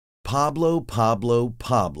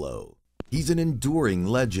Pablo. He's an enduring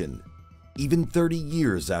legend. Even 30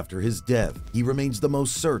 years after his death, he remains the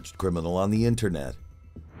most searched criminal on the internet.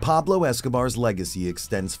 Pablo Escobar's legacy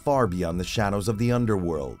extends far beyond the shadows of the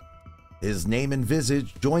underworld. His name and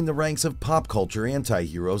visage join the ranks of pop culture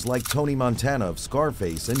anti-heroes like Tony Montana of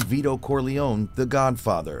Scarface and Vito Corleone, the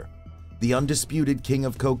Godfather. The undisputed king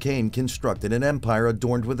of cocaine constructed an empire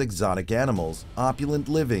adorned with exotic animals, opulent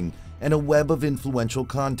living, and a web of influential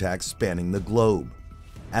contacts spanning the globe.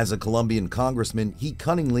 As a Colombian congressman, he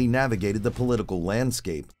cunningly navigated the political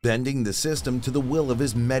landscape, bending the system to the will of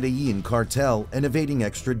his MEDELLIN cartel and evading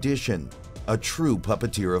extradition, a true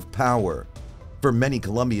puppeteer of power. For many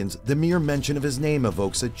Colombians, the mere mention of his name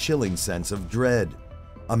evokes a chilling sense of dread.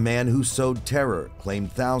 A man who sowed terror,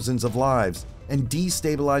 claimed thousands of lives, and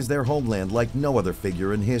destabilized their homeland like no other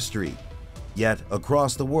figure in history. Yet,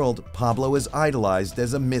 across the world, Pablo is idolized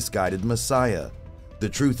as a misguided messiah. The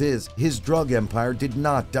truth is, his drug empire did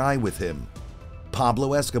not die with him.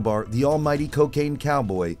 Pablo Escobar, the almighty cocaine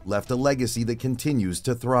cowboy, left a legacy that continues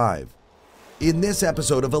to thrive. In this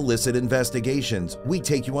episode of Illicit Investigations, we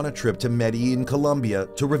take you on a trip to Medellin, Colombia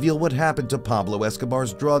to reveal what happened to Pablo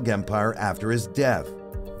Escobar's drug empire after his death.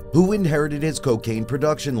 Who inherited his cocaine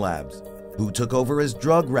production labs? Who took over his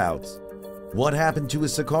drug routes? What happened to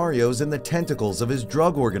his sicarios and the tentacles of his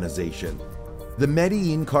drug organization? The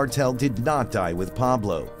Medellin cartel did not die with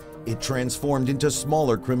Pablo. It transformed into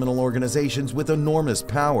smaller criminal organizations with enormous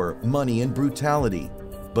power, money, and brutality,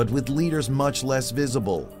 but with leaders much less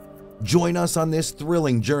visible. Join us on this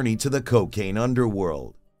thrilling journey to the cocaine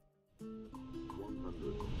underworld.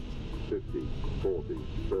 150, 40,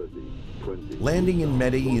 30, 20. Landing in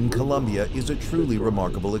Medellin, Colombia is a truly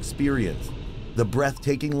remarkable experience. The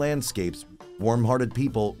breathtaking landscapes, warm-hearted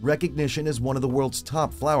people, recognition as one of the world's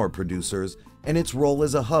top flower producers, and its role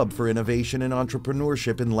as a hub for innovation and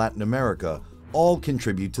entrepreneurship in Latin America all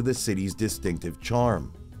contribute to the city's distinctive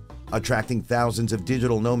charm. Attracting thousands of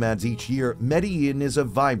digital nomads each year, Medellin is a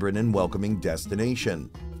vibrant and welcoming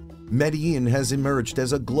destination. Medellin has emerged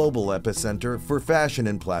as a global epicenter for fashion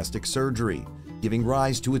and plastic surgery, giving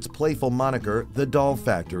rise to its playful moniker, the Doll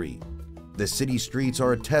Factory. The city streets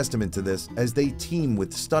are a testament to this as they teem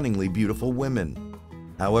with stunningly beautiful women.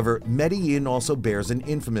 However, Medellin also bears an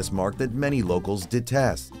infamous mark that many locals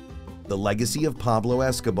detest: the legacy of Pablo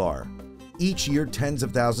Escobar. Each year, tens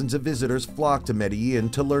of thousands of visitors flock to Medellin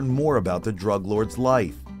to learn more about the drug lord's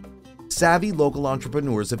life. Savvy local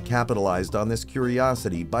entrepreneurs have capitalized on this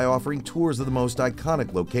curiosity by offering tours of the most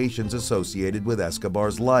iconic locations associated with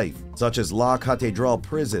Escobar's life, such as La Catedral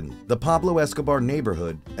Prison, the Pablo Escobar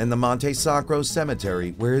neighborhood, and the Monte Sacro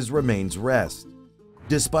Cemetery where his remains rest.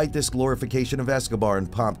 Despite this glorification of Escobar in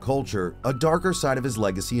pop culture, a darker side of his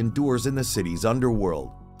legacy endures in the city's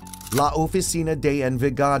underworld. La Oficina de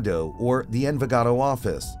Envigado, or the Envigado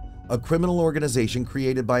Office, a criminal organization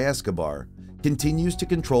created by Escobar, continues to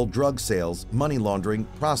control drug sales, money laundering,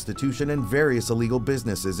 prostitution, and various illegal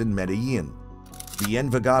businesses in Medellin. The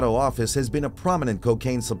Envigado Office has been a prominent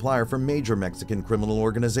cocaine supplier for major Mexican criminal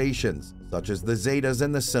organizations, such as the Zetas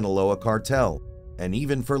and the Sinaloa cartel, and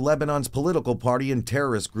even for Lebanon's political party and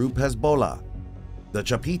terrorist group Hezbollah. The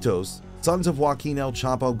Chapitos, sons of Joaquin El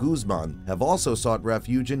Chapo Guzman, have also sought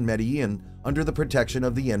refuge in Medellin under the protection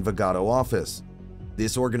of the Envigado Office.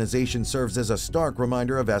 This organization serves as a stark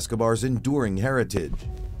reminder of Escobar's enduring heritage.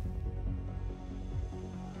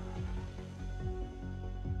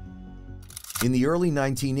 In the early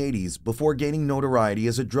 1980s, before gaining notoriety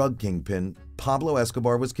as a drug kingpin, Pablo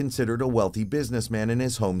Escobar was considered a wealthy businessman in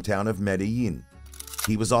his hometown of Medellin.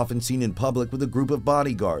 He was often seen in public with a group of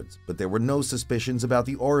bodyguards, but there were no suspicions about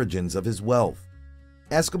the origins of his wealth.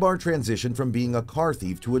 Escobar transitioned from being a car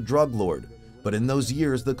thief to a drug lord, but in those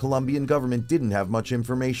years the Colombian government didn't have much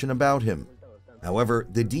information about him. However,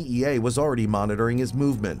 the DEA was already monitoring his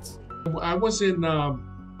movements. I was in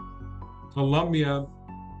Colombia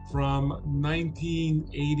from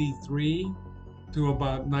 1983 to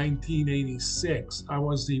about 1986. I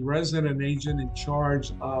was the resident agent in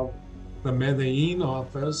charge of the Medellin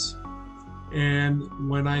office, and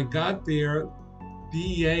when I got there,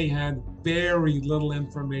 DEA had very little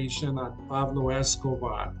information on Pablo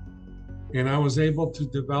Escobar, and I was able to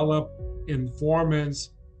develop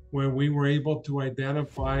informants where we were able to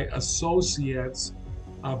identify associates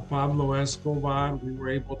of Pablo Escobar. We were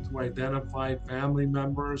able to identify family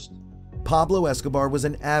members. Pablo Escobar was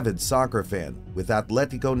an avid soccer fan, with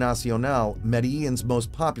Atlético Nacional, Medellin's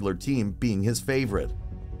most popular team, being his favorite.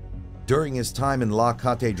 During his time in La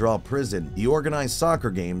Catedral Prison, he organized soccer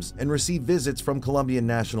games and received visits from Colombian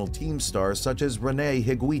national team stars such as René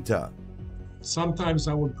Higuita. Sometimes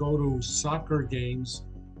I would go to soccer games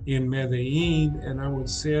in Medellin, and I would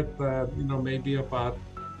sit, maybe about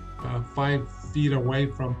 5 feet away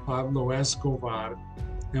from Pablo Escobar.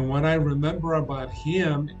 And what I remember about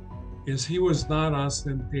him is he was not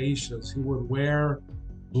ostentatious. He would wear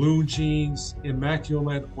blue jeans,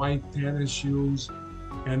 immaculate white tennis shoes,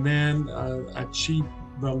 and then a cheap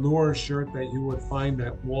velour shirt that you would find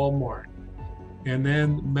at Walmart. And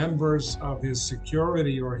then members of his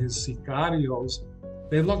security or his sicarios,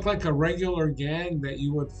 they looked like a regular gang that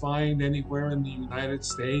you would find anywhere in the United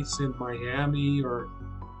States, in Miami or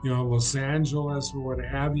Los Angeles or what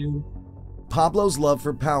have you. Pablo's love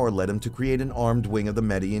for power led him to create an armed wing of the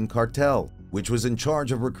Medellin cartel, which was in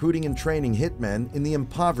charge of recruiting and training hitmen in the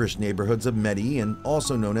impoverished neighborhoods of Medellin,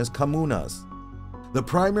 also known as comunas. The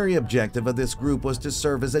primary objective of this group was to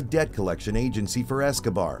serve as a debt collection agency for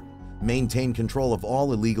Escobar, maintain control of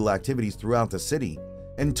all illegal activities throughout the city,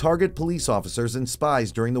 and target police officers and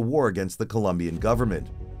spies during the war against the Colombian government.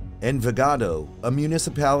 Envigado, a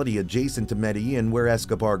municipality adjacent to Medellin where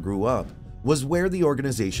Escobar grew up, was where the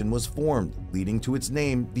organization was formed, leading to its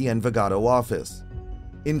name, the Envigado Office.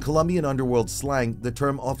 In Colombian underworld slang, the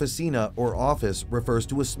term oficina or office refers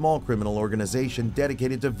to a small criminal organization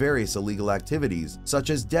dedicated to various illegal activities such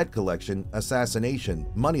as debt collection, assassination,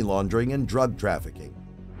 money laundering, and drug trafficking.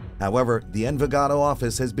 However, the Envigado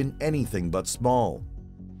office has been anything but small.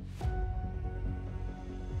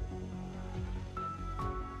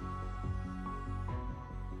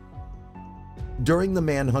 During the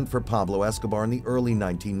manhunt for Pablo Escobar in the early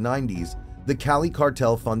 1990s, the Cali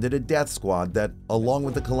cartel funded a death squad that, along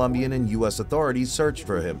with the Colombian and U.S. authorities, searched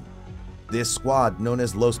for him. This squad, known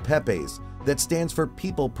as Los Pepes, that stands for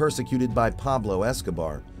People Persecuted by Pablo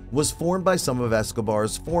Escobar, was formed by some of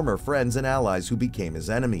Escobar's former friends and allies who became his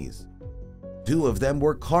enemies. Two of them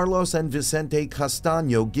were Carlos and Vicente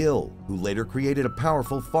Castaño Gil, who later created a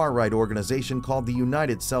powerful far-right organization called the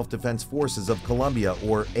United Self-Defense Forces of Colombia,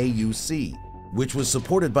 or AUC, which was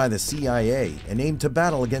supported by the CIA and aimed to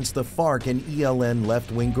battle against the FARC and ELN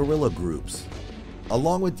left-wing guerrilla groups.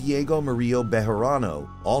 Along with Diego Murillo Bejarano,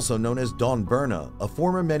 also known as Don Berna, a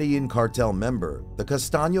former Medellin cartel member, the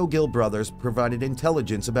Castaño Gil brothers provided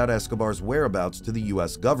intelligence about Escobar's whereabouts to the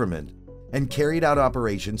U.S. government and carried out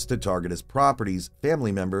operations to target his properties,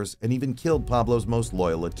 family members, and even killed Pablo's most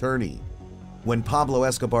loyal attorney. When Pablo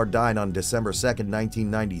Escobar died on December 2,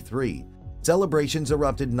 1993, celebrations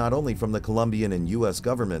erupted not only from the Colombian and U.S.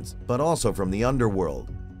 governments, but also from the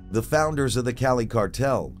underworld. The founders of the Cali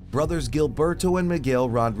cartel, brothers Gilberto and Miguel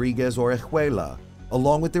Rodriguez Orejuela,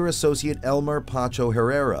 along with their associate Elmer Pacho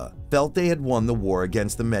Herrera, felt they had won the war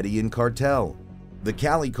against the Medellin cartel. The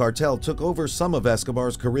Cali cartel took over some of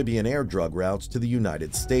Escobar's Caribbean air drug routes to the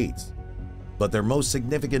United States. But their most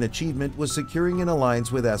significant achievement was securing an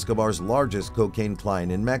alliance with Escobar's largest cocaine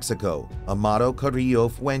client in Mexico, Amado Carrillo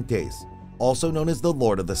Fuentes, also known as the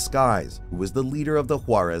Lord of the Skies, who was the leader of the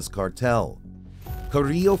Juarez cartel.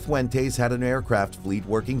 Carrillo Fuentes had an aircraft fleet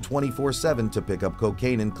working 24/7 to pick up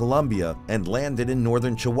cocaine in Colombia and landed in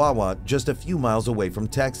northern Chihuahua just a few miles away from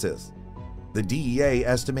Texas. The DEA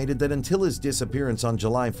estimated that until his disappearance on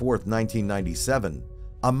July 4, 1997,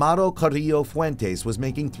 Amado Carrillo Fuentes was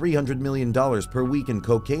making $300 million per week in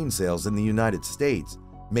cocaine sales in the United States,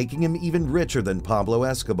 making him even richer than Pablo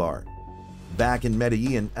Escobar. Back in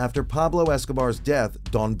Medellin, after Pablo Escobar's death,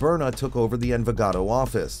 Don Berna took over the Envigado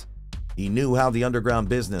office. He knew how the underground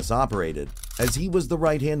business operated, as he was the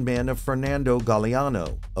right-hand man of Fernando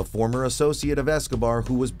Galeano, a former associate of Escobar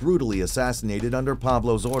who was brutally assassinated under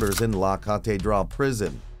Pablo's orders in La Catedral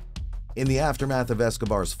prison. In the aftermath of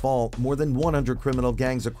Escobar's fall, more than 100 criminal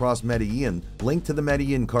gangs across Medellin, linked to the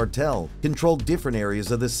Medellin cartel, controlled different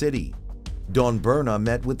areas of the city. Don Berna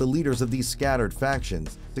met with the leaders of these scattered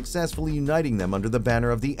factions, successfully uniting them under the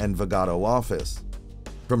banner of the Envigado office.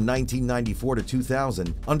 From 1994 to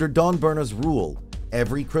 2000, under Don Berna's rule,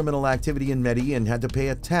 every criminal activity in Medellin had to pay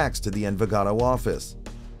a tax to the Envigado office.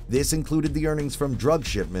 This included the earnings from drug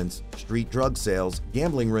shipments, street drug sales,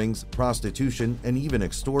 gambling rings, prostitution, and even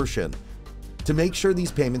extortion. To make sure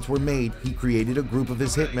these payments were made, he created a group of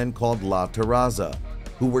his hitmen called La Terraza,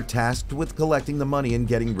 who were tasked with collecting the money and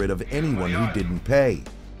getting rid of anyone who didn't pay.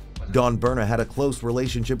 Don Berna had a close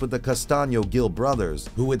relationship with the Castaño Gil brothers,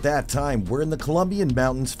 who at that time were in the Colombian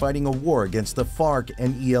mountains fighting a war against the FARC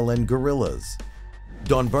and ELN guerrillas.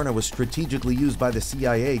 Don Berna was strategically used by the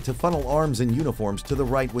CIA to funnel arms and uniforms to the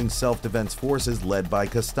right-wing self-defense forces led by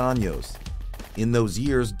Castaños. In those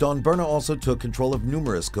years, Don Berna also took control of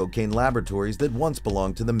numerous cocaine laboratories that once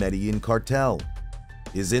belonged to the Medellin cartel.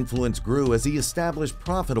 His influence grew as he established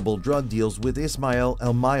profitable drug deals with Ismael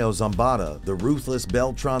El Mayo Zambada, the ruthless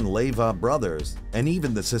Beltran Leyva brothers, and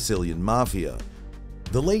even the Sicilian Mafia.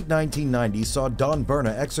 The late 1990s saw Don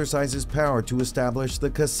Berna exercise his power to establish the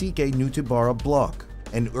Cacique Nutubara Bloc,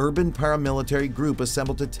 an urban paramilitary group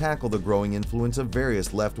assembled to tackle the growing influence of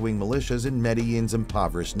various left-wing militias in Medellin's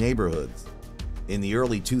impoverished neighborhoods. In the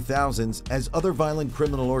early 2000s, as other violent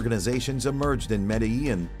criminal organizations emerged in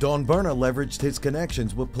Medellin, Don Berna leveraged his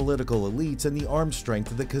connections with political elites and the armed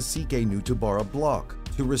strength of the Cacique Nutubara Bloc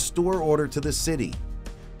to restore order to the city.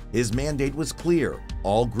 His mandate was clear.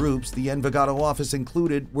 All groups, the Envigado office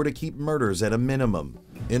included, were to keep murders at a minimum.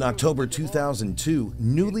 In October 2002,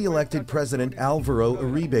 newly elected President Álvaro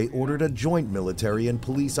Uribe ordered a joint military and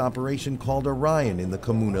police operation called Orion in the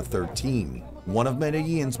Comuna 13, one of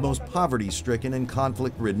Medellin's most poverty-stricken and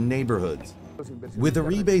conflict-ridden neighborhoods. With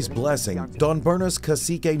Uribe's blessing, Don Berna's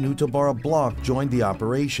Cacique Nutubara Bloc joined the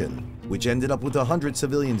operation, which ended up with 100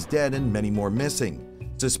 civilians dead and many more missing,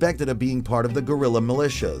 suspected of being part of the guerrilla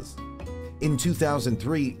militias. In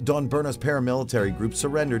 2003, Don Berna's paramilitary group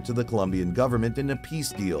surrendered to the Colombian government in a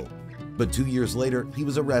peace deal, but 2 years later, he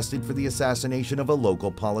was arrested for the assassination of a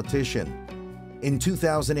local politician. In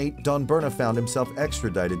 2008, Don Berna found himself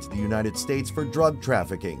extradited to the United States for drug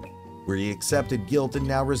trafficking, where he accepted guilt and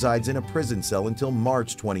now resides in a prison cell until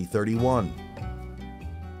March 2031.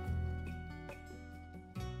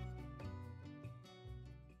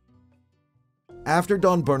 After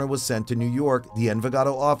Don Berna was sent to New York, the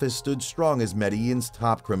Envigado office stood strong as Medellin's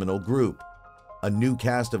top criminal group. A new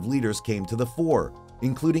cast of leaders came to the fore,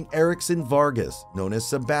 including Erickson Vargas, known as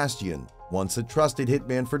Sebastian, once a trusted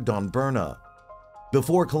hitman for Don Berna.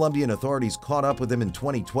 Before Colombian authorities caught up with him in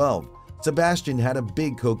 2012, Sebastian had a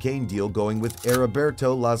big cocaine deal going with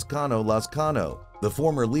Heriberto Lascano, the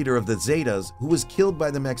former leader of the Zetas, who was killed by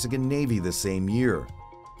the Mexican Navy the same year.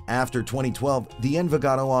 After 2012, the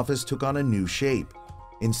Envigado office took on a new shape.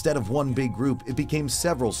 Instead of one big group, it became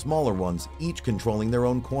several smaller ones, each controlling their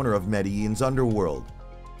own corner of Medellin's underworld.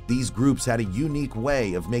 These groups had a unique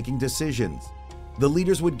way of making decisions. The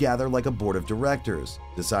leaders would gather like a board of directors,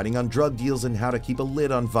 deciding on drug deals and how to keep a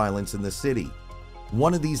lid on violence in the city.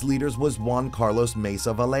 One of these leaders was Juan Carlos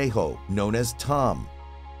Mesa Vallejo, known as Tom.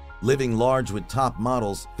 Living large with top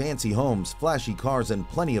models, fancy homes, flashy cars, and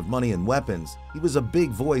plenty of money and weapons, he was a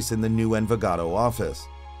big voice in the new Envigado office.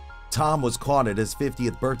 Tom was caught at his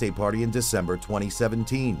 50th birthday party in December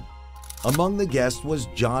 2017. Among the guests was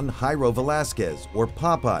John Jairo Velasquez, or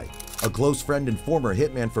Popeye, a close friend and former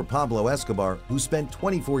hitman for Pablo Escobar who spent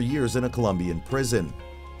 24 years in a Colombian prison.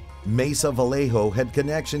 Mesa Vallejo had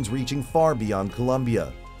connections reaching far beyond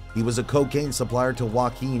Colombia. He was a cocaine supplier to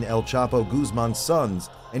Joaquin El Chapo Guzman's sons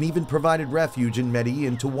and even provided refuge in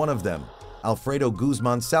Medellin to one of them, Alfredo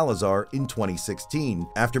Guzman Salazar, in 2016,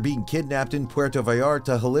 after being kidnapped in Puerto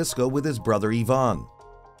Vallarta, Jalisco with his brother Ivan.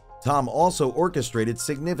 Tom also orchestrated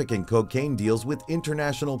significant cocaine deals with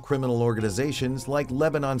international criminal organizations like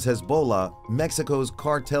Lebanon's Hezbollah, Mexico's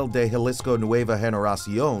Cartel de Jalisco Nueva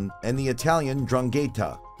Generación, and the Italian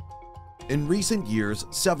 'Ndrangheta. In recent years,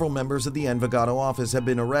 several members of the Envigado office have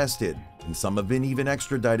been arrested, and some have been even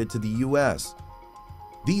extradited to the US.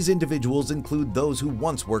 These individuals include those who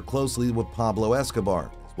once worked closely with Pablo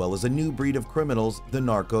Escobar, as well as a new breed of criminals, the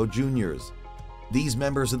Narco Juniors. These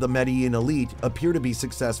members of the Medellin elite appear to be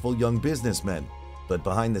successful young businessmen, but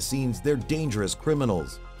behind the scenes they're dangerous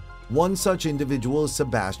criminals. One such individual is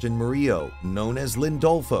Sebastian Murillo, known as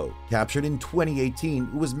Lindolfo, captured in 2018,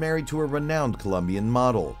 who was married to a renowned Colombian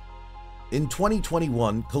model. In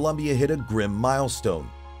 2021, Colombia hit a grim milestone,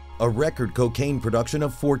 a record cocaine production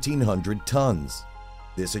of 1,400 tons.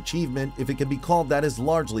 This achievement, if it can be called that, is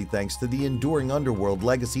largely thanks to the enduring underworld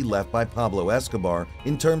legacy left by Pablo Escobar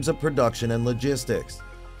in terms of production and logistics.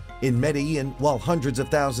 In Medellin, while hundreds of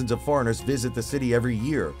thousands of foreigners visit the city every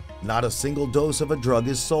year, not a single dose of a drug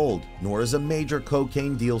is sold, nor is a major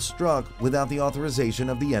cocaine deal struck without the authorization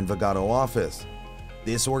of the Envigado office.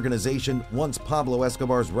 This organization, once Pablo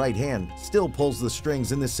Escobar's right hand, still pulls the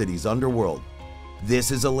strings in the city's underworld.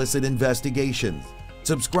 This is Illicit Investigations.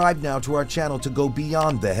 Subscribe now to our channel to go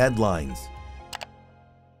beyond the headlines.